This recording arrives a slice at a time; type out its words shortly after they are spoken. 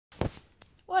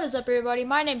What is up, everybody?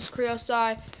 My name's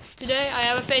Kriosai. Today I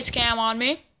have a face cam on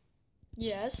me.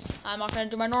 Yes, I'm not going to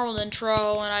do my normal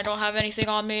intro and I don't have anything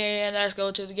on me and then I just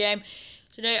go to the game.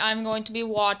 Today I'm going to be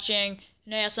watching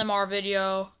an ASMR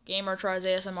video. Gamer Tries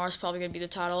ASMR is probably going to be the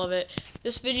title of it.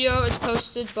 This video is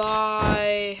posted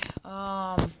by,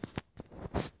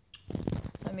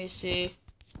 let me see.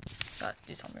 Gotta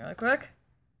do something really quick.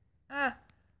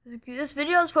 This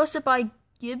video is posted by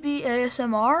Gibby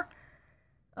ASMR.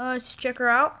 Just check her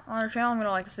out on her channel. I'm gonna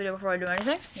like this video before I do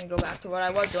anything. I'm gonna go back to what I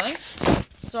was doing.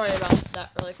 Sorry about that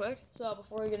really quick. So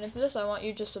before we get into this, I want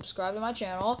you to subscribe to my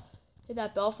channel, hit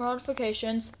that bell for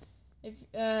notifications,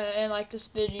 and like this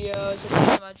video,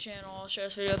 subscribe to my channel, share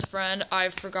this video with a friend. I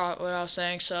forgot what I was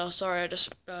saying, so sorry I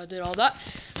just did all that.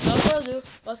 Without further ado,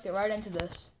 let's get right into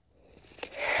this.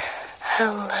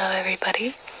 Hello everybody,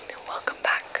 welcome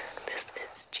back. This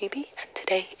is GB, and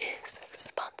today is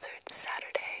Sponsored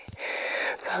Saturday.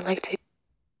 So I'd like to...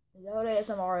 Is that what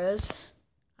ASMR is?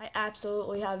 I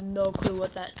absolutely have no clue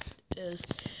what that is.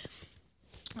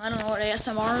 I don't know what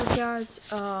ASMR is, guys.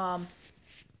 Don't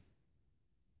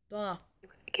know.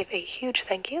 Give a huge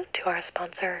thank you to our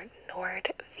sponsor,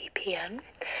 NordVPN.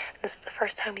 This is the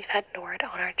first time we've had Nord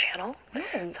on our channel. No,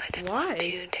 so I did why? want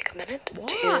to take a minute to Why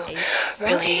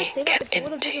really get before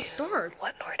the video into starts?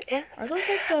 what Nord is. Are those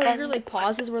like the weird like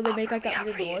pauses where they make like that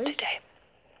weird noise? Today.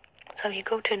 So if you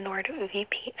go to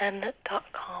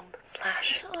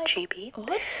nordvpn.com/GB,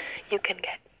 What? you can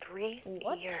get 3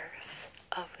 years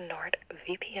of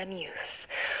NordVPN use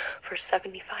for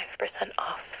 75%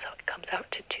 off. So it comes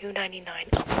out to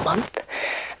 $2.99 a month,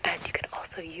 and you can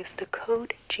also use the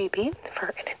code GB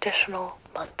for an additional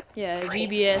month. Yeah, free.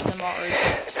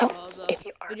 GBSMR. So if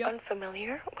you are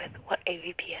unfamiliar with what a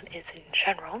VPN is in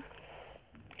general,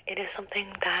 it is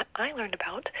something that I learned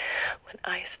about when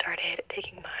I started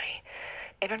taking my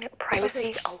internet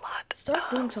privacy a lot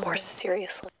more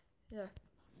seriously. Yeah.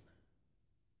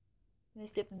 Let me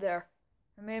skip there.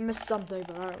 I may have missed something,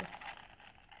 but I don't know.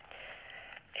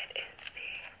 It is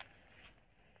the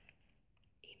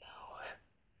emo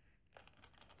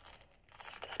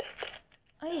studded.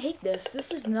 I hate this. This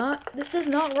does not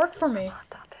work for me.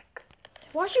 Topic.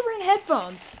 Why should you wearing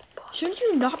headphones? Shouldn't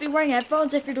you not be wearing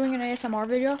headphones if you're doing an ASMR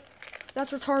video?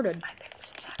 That's retarded. I think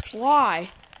this is actually... Why?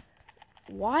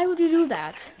 Why would you do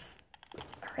that?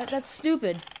 That's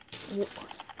stupid.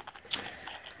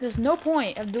 There's no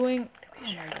point of doing... We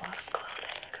shared a lot of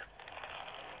clothing.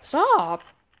 Stop!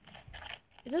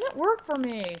 It doesn't work for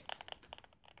me.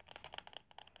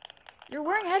 You're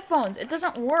wearing headphones. It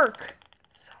doesn't work.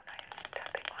 So nice,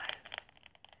 tapping wise.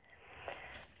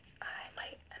 I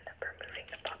might end up removing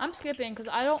the bubble. I'm skipping because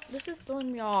I don't... This is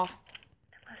throwing me off.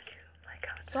 Unless you like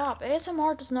how it's... Stop.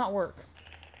 ASMR does not work.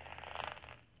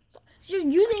 You're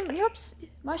using... Yep,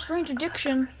 my strange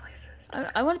addiction.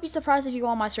 I wouldn't be surprised if you go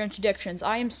on my strange addictions.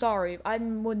 I am sorry. I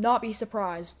would not be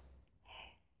surprised.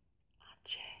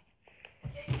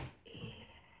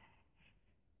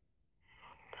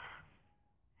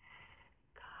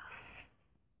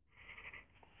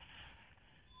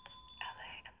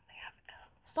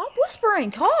 Stop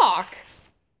whispering. Talk.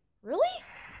 Really?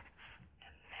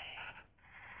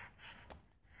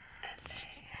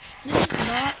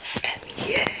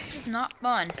 This is not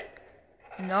fun.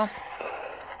 No.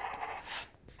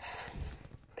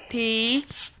 P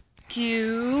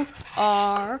Q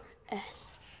R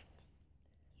S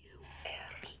U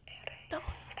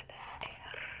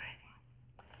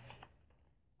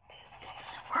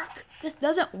R. This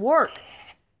doesn't work.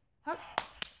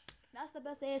 That's the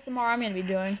best ASMR I'm gonna be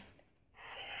doing.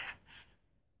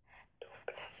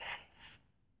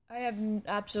 I have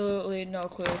absolutely no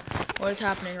clue what is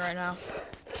happening right now.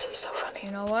 This is so funny.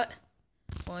 You know what?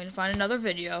 I'm going to find another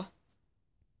video.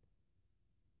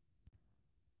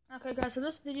 Okay, guys, so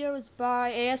this video is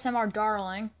by ASMR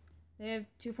Darling. They have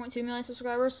 2.2 million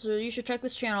subscribers, so you should check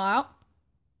this channel out.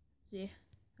 See,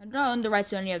 I don't own the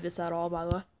rights to any of this at all, by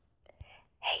the way.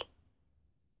 Hey,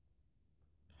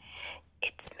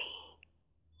 it's me,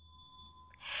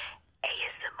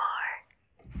 ASMR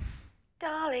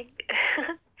Darling.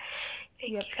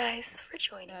 Thank you guys for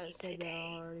joining me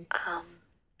today.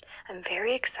 I'm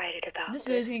very excited about this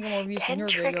 10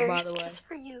 triggers just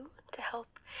for you to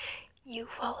help you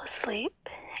fall asleep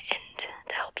and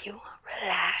to help you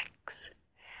relax.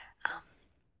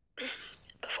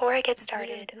 Before I get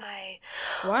started, I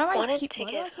wanted to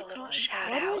give a little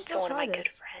shout out to one of my good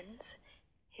friends.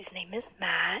 His name is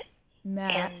Matt.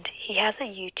 And he has a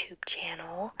YouTube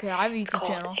channel. Okay, I have a YouTube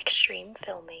channel. Called Extreme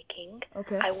Filmmaking.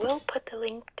 Okay. I will put the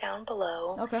link down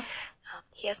below. Okay.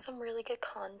 He has some really good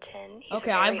content. He's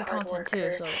okay, a I very have the hard content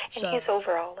worker, too, and he's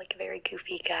overall like a very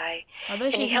goofy guy.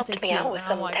 And he helped me out with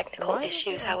some like, technical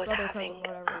issues I was brother, having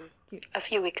Cute. a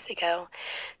few weeks ago.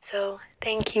 So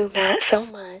thank you, Matt, so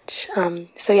much.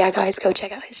 So yeah, guys, go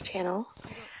check out his channel. I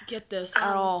don't get this at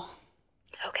all.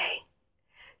 Okay,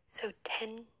 so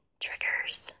 10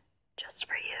 triggers just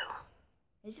for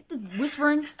you. Is it the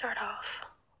whispering? To start off,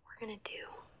 we're gonna do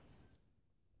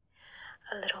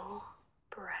a little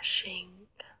brushing.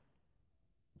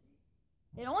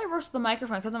 It only works with the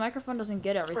microphone because the microphone doesn't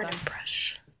get everything. We're gonna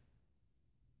brush.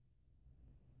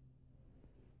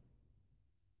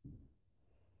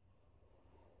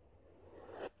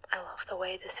 I love the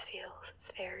way this feels.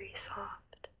 It's very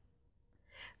soft.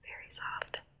 Very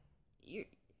soft.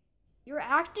 You're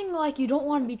acting like you don't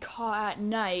want to be caught at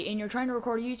night and you're trying to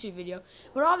record a YouTube video.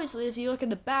 But obviously, if you look at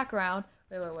the background...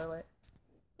 Wait.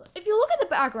 If you look at the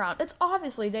background, it's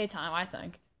obviously daytime, I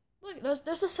think. Look,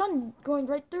 there's the sun going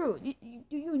right through.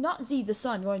 Do you not see the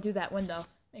sun going through that window?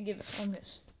 And give it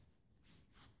focus.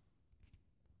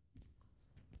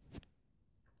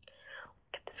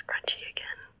 Get the scrunchie again.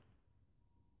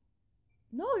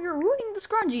 No, you're ruining the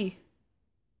scrunchie.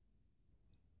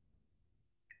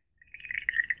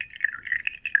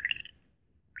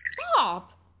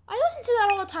 Stop! I listen to that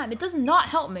all the time. It does not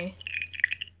help me.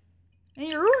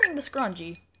 And you're ruining the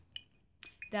scrunchie.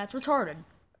 That's retarded.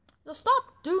 So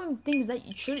stop doing things that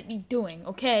you shouldn't be doing,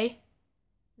 okay?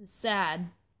 This is sad.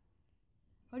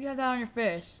 Why do you have that on your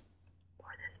face?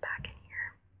 Pour this back in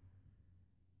here.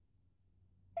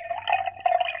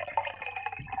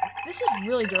 This is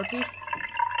really dirty.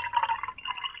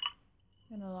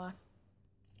 I'm gonna lie.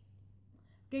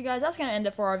 Okay, guys, that's gonna end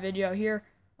it for our video here.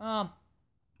 Hope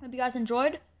you guys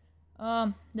enjoyed.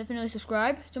 Definitely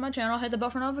subscribe to my channel, hit the bell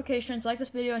for notifications, like this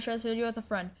video, and share this video with a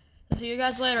friend. I'll see you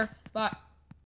guys later. Bye.